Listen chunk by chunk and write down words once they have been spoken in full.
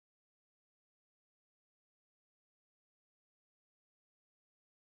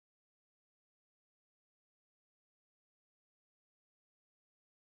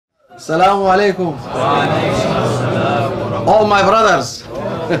Assalamu alaikum. All my brothers.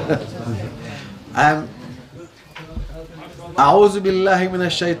 I'm A'udhu billahi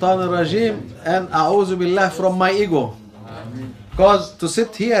minash shaitanir rajim and A'udhu billah from my ego. Because to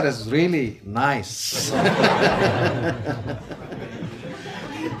sit here is really nice.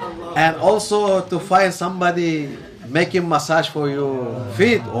 And also to find somebody making massage for your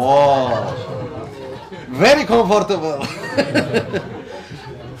feet. Oh, very comfortable.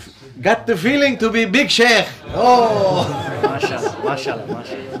 Got the feeling to be big sheikh. Oh. MashaAllah, MashaAllah,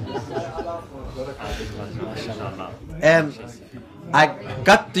 MashaAllah. And I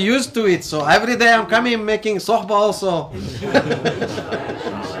got used to it, so every day I'm coming making sohbah also.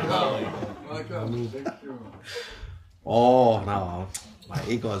 Oh, now my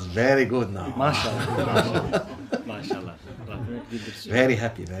ego is very good now. MashaAllah, MashaAllah. Very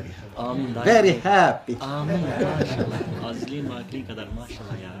happy, very happy. Amin. Very happy. Amin. MashaAllah. Azlin vakli kadar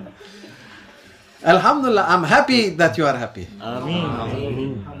MashaAllah ya. Alhamdulillah, I'm happy that you are happy.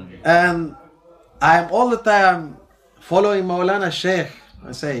 Amin. And I'm all the time following Maulana Shaykh.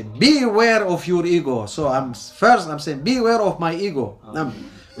 I say, beware of your ego. So I'm saying, beware of my ego. I'm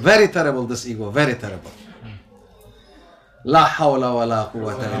very terrible, this ego, very terrible. La hawla wa la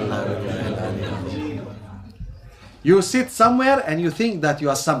quwwata illa billah. You sit somewhere and you think that you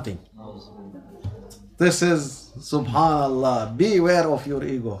are something. This is, subhanallah, beware of your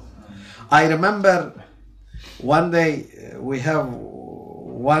ego. I remember one day we have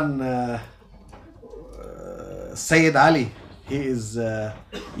one Sayyid Ali. He is a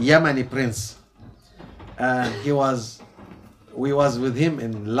Yemeni prince. And we was with him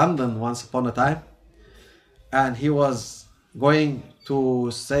in London once upon a time. And he was going to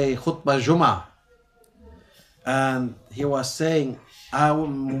say Khutbah Jum'ah. And he was saying,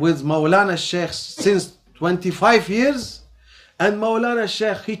 I'm with Maulana Shaykh since 25 years. And Maulana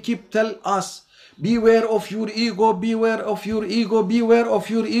Shaykh, he keep tell us, beware of your ego, beware of your ego, beware of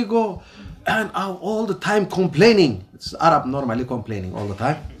your ego. And I'm all the time complaining. It's Arab normally complaining all the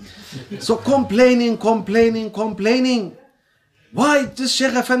time. So complaining. Why this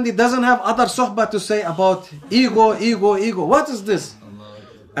Shaykh Effendi doesn't have other sohbah to say about ego? What is this?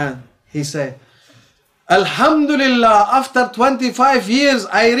 And he say, Alhamdulillah, after 25 years,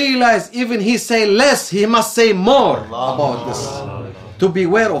 I realize even he say less, he must say more about this. To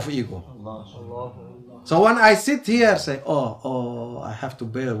beware of ego. So when I sit here, say, oh, I have to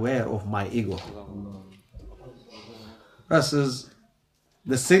be aware of my ego. This is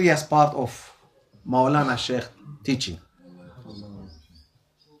the serious part of Maulana Shaykh teaching.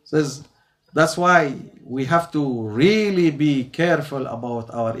 That's why we have to really be careful about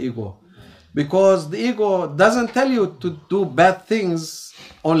our ego. Because the ego doesn't tell you to do bad things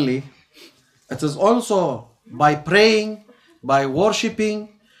only. It is also by praying, by worshipping,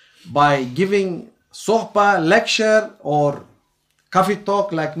 by giving sohbah, lecture, or coffee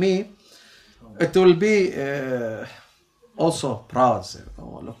talk like me. It will be also proud. Say,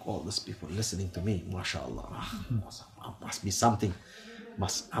 oh, look, all these people listening to me, mashallah. Must be something.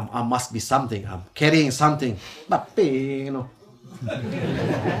 I must be something. I'm carrying something. But, you know.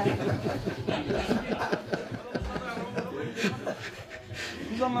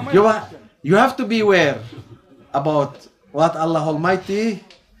 You have to be aware about what Allah Almighty.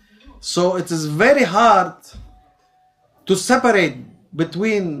 So it is very hard to separate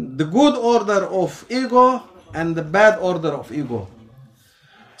between the good order of ego and the bad order of ego.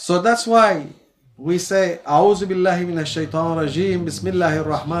 So that's why we say A'udhu billahi minash shaitanir rajim, Bismillahir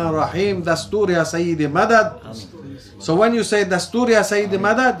Rahmanir Rahim, Dastur ya Sayyidi Madad. So when you say Dastur ya Sayyidi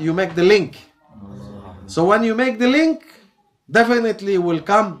Madad, you make the link. So when you make the link, definitely will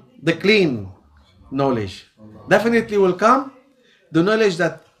come the clean knowledge. Definitely will come the knowledge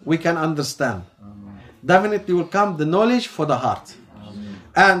that we can understand. Definitely will come the knowledge for the heart.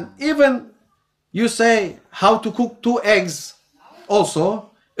 And even you say how to cook 2 eggs, also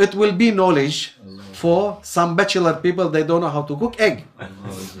it will be knowledge for some bachelor people. They don't know how to cook egg.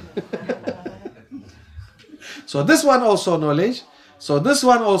 So this one also knowledge. So this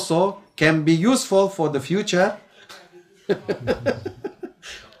one also can be useful for the future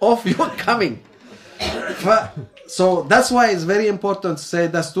of your coming. So that's why it's very important to say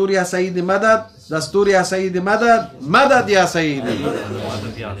Dastur ya Sayyidi Madad, Dastur ya Sayyidi Madad, Madad ya Sayyidi.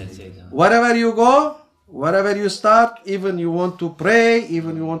 Wherever you go, wherever you start, even you want to pray,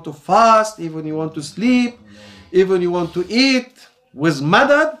 even you want to fast, even you want to sleep, even you want to eat, with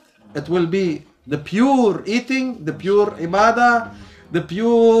Madad, it will be the pure eating, the pure ibadah, the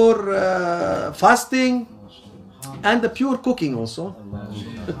pure fasting, and the pure cooking also.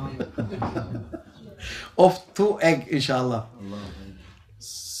 Of 2 eggs, inshallah.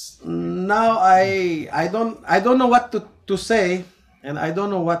 now I don't know what to say, and I don't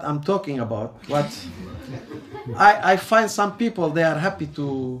know what I'm talking about. But I find some people, they are happy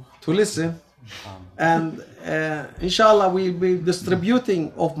to listen, and inshallah we'll be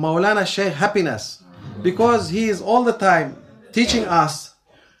distributing of Maulana Shaykh happiness, because he is all the time teaching us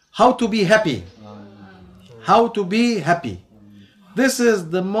how to be happy. How to be happy. This is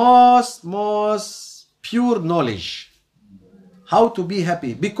the most pure knowledge. How to be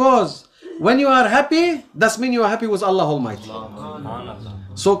happy. Because when you are happy, that means you are happy with Allah Almighty.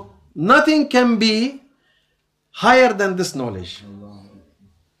 So nothing can be higher than this knowledge.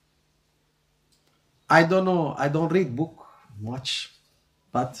 I don't know, I don't read book much,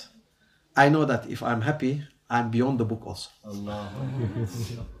 but I know that if I'm happy, I'm beyond the book also.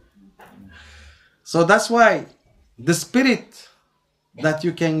 So that's why the spirit that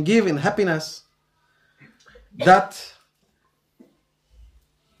you can give in happiness, that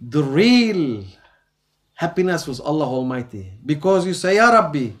the real happiness was Allah Almighty. Because you say, Ya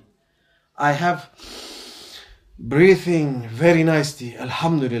Rabbi, I have breathing very nicely,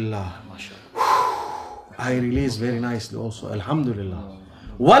 Alhamdulillah. I release very nicely also, Alhamdulillah.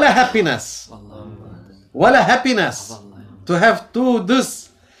 Wala happiness. Wala happiness to have to this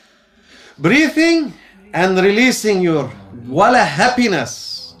breathing and releasing your wala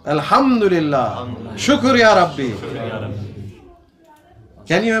happiness. Alhamdulillah. Shukr ya Rabbi.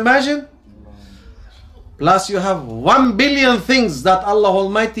 Can you imagine? Plus you have 1 billion things that Allah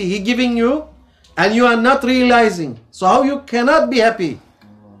Almighty He giving you, and you are not realizing. So how you cannot be happy?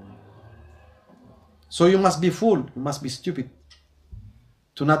 So you must be fool, you must be stupid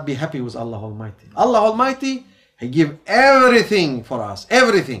to not be happy with Allah Almighty. Allah Almighty, He give everything for us,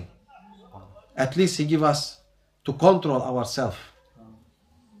 everything. At least He give us to control ourselves.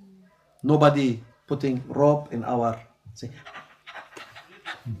 Nobody putting rope in our...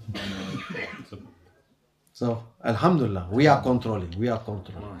 So, Alhamdulillah, we are controlling, we are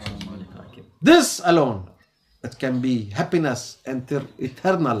controlling. This alone, it can be happiness until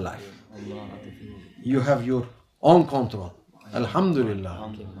eternal life. You have your own control.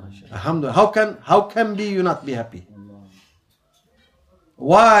 Alhamdulillah. Alhamdulillah. How can be you not be happy?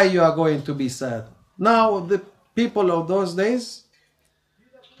 Why you are going to be sad? Now the people of those days,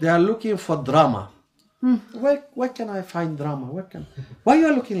 they are looking for drama. Where can I find drama? Why you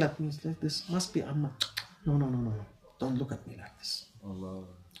are looking at me like this? Must be I'm not. No. Don't look at me like this.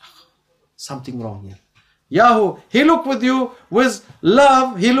 Something wrong here. Yahoo, he look with you with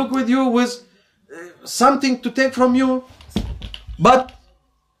love. He look with you with something to take from you. But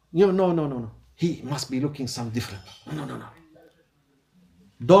you no. He must be looking something different. No.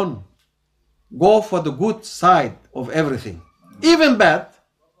 Don't go for the good side of everything. Even bad,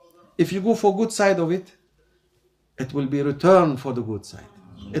 if you go for good side of it, it will be returned for the good side.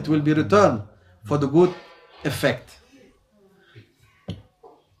 It will be returned for the good effect.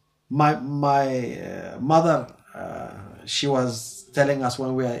 My mother, she was telling us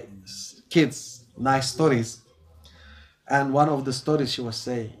when we were kids, nice stories. And one of the stories she was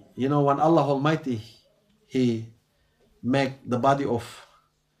saying, you know, when Allah Almighty, He make the body of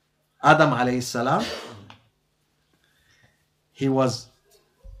Adam alayhi salam, he was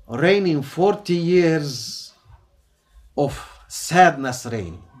raining 40 years of sadness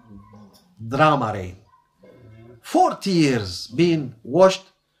rain, drama rain. 40 years being washed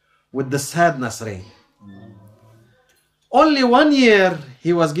with the sadness rain. Only 1 year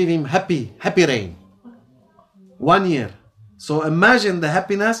he was giving happy rain. 1 year. So imagine the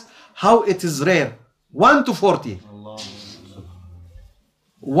happiness, how it is rare. 1 to 40.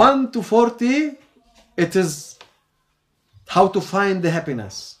 1 to 40, it is how to find the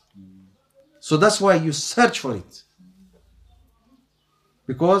happiness. So that's why you search for it.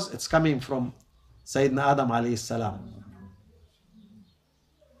 Because it's coming from Sayyidina Adam alayhi salam.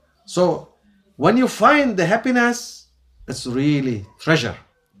 So when you find the happiness, it's really treasure.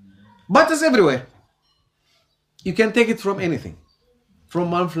 But it's everywhere. You can take it from anything. From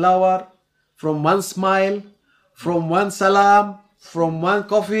one flower, from one smile, from one salam, from one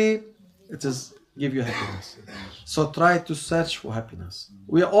coffee, it is give you happiness. So try to search for happiness.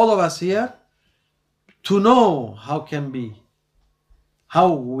 We are all of us here to know how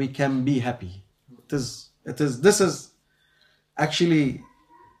we can be happy. This is actually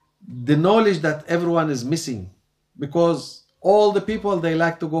the knowledge that everyone is missing, because all the people, they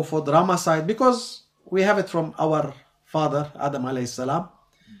like to go for drama side, because we have it from our father Adam alayhi salam.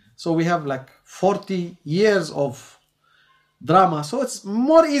 So we have like 40 years of drama, so it's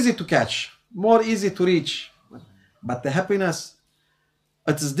more easy to catch, more easy to reach. But the happiness,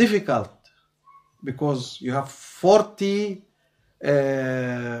 it is difficult, because you have 40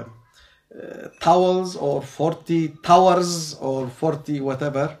 towels or 40 towers or 40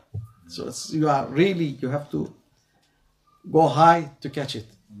 whatever. So you have to go high to catch it.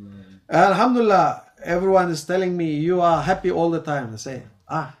 Alhamdulillah, everyone is telling me you are happy all the time. I say,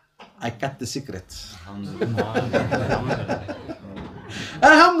 I got the secret.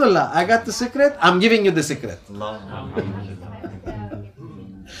 Alhamdulillah, I got the secret. I'm giving you the secret.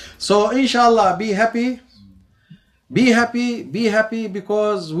 So inshallah, be happy. Be happy, be happy,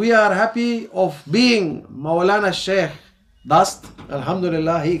 because we are happy of being Maulana Shaykh Dast.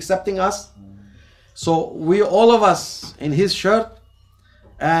 Alhamdulillah, he accepting us. So we, all of us, in his shirt,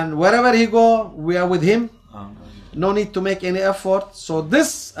 and wherever he go, we are with him. No need to make any effort. So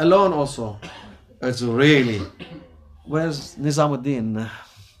this alone also, it's really, where's Nizamuddin?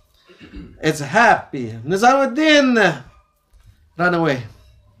 It's happy. Nizamuddin, run away.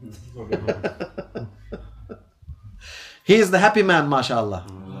 He is the happy man, mashallah.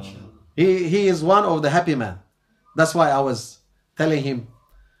 He is one of the happy men. That's why I was telling him.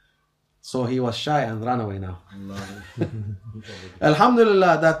 So he was shy and ran away now.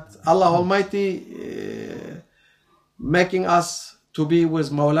 Alhamdulillah, that Allah Almighty making us to be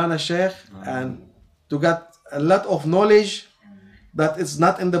with Maulana Shaykh and to get a lot of knowledge that it's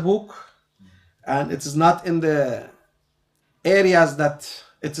not in the book and it is not in the areas, that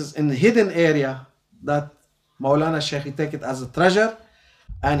it is in hidden area, that Maulana Shaykh, he take it as a treasure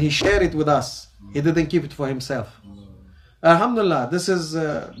and he share it with us. He didn't keep it for himself. Alhamdulillah, this is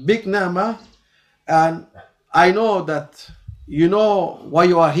a big ni'mah, and I know that you know why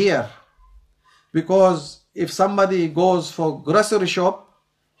you are here. Because if somebody goes for grocery shop,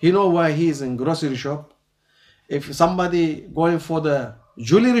 he know why he is in grocery shop. If somebody going for the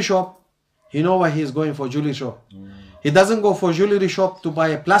jewelry shop, he know why he is going for jewelry shop. He doesn't go for jewelry shop to buy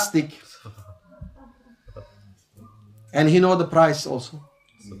a plastic. And he know the price also.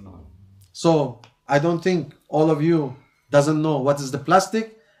 So I don't think all of you doesn't know what is the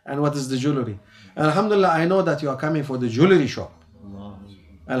plastic and what is the jewelry. Alhamdulillah, I know that you are coming for the jewelry shop.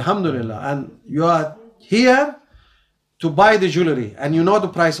 Alhamdulillah. And you are here to buy the jewelry and you know the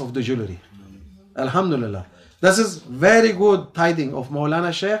price of the jewelry. Alhamdulillah. This is very good tiding of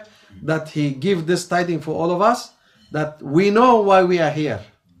Maulana Shaykh, that he give this tiding for all of us, that we know why we are here.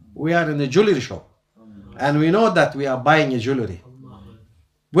 We are in the jewelry shop. And we know that we are buying a jewelry.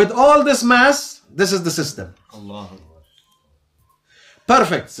 With all this mass, this is the system.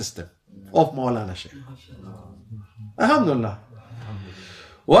 Perfect system of Maulana Shaykh. Alhamdulillah.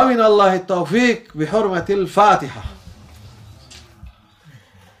 ومن الله التوفيق بحرمة الفاتحة.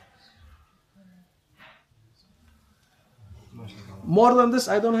 More than this,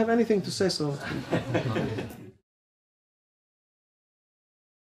 I don't have anything to say. So